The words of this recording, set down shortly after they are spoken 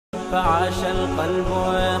فعاش القلب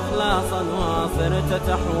إخلاصا وصرت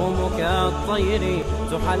تحوم كالطير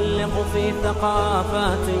تحلق في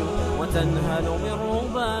ثقافات وتنهل من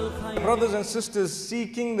ربى الخير. Brothers and sisters,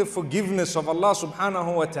 seeking the forgiveness of Allah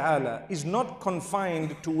subhanahu wa ta'ala is not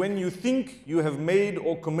confined to when you think you have made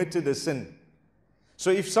or committed a sin. So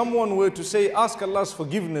if someone were to say, ask Allah's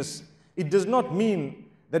forgiveness, it does not mean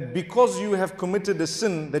that because you have committed a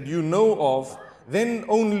sin that you know of, then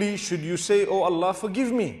only should you say, oh Allah,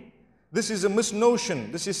 forgive me. This is a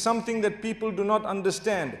misnotion. This is something that people do not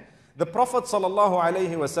understand. The Prophet sallallahu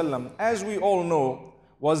alaihi wasallam, as we all know,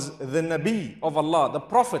 was the Nabi of Allah, the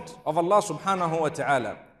Prophet of Allah subhanahu wa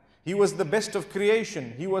ta'ala. He was the best of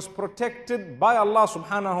creation. He was protected by Allah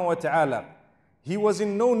subhanahu wa ta'ala. He was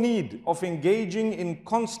in no need of engaging in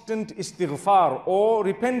constant istighfar or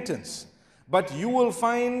repentance. But you will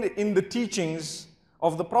find in the teachings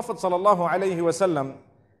of the Prophet sallallahu alaihi wasallam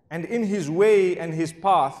and in his way and his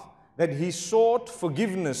path that he sought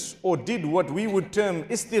forgiveness or did what we would term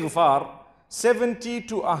istighfar 70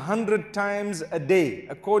 to 100 times a day,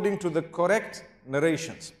 according to the correct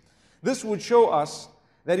narrations. This would show us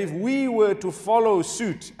that if we were to follow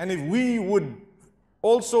suit and if we would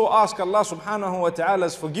also ask Allah subhanahu wa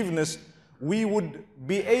ta'ala's forgiveness, we would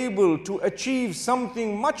be able to achieve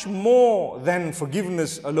something much more than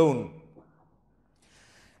forgiveness alone.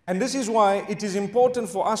 And this is why it is important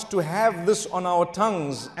for us to have this on our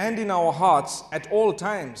tongues and in our hearts at all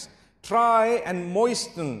times. Try and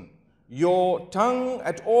moisten your tongue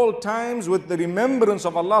at all times with the remembrance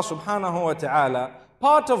of Allah subhanahu wa ta'ala,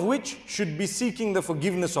 part of which should be seeking the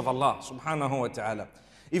forgiveness of Allah subhanahu wa ta'ala.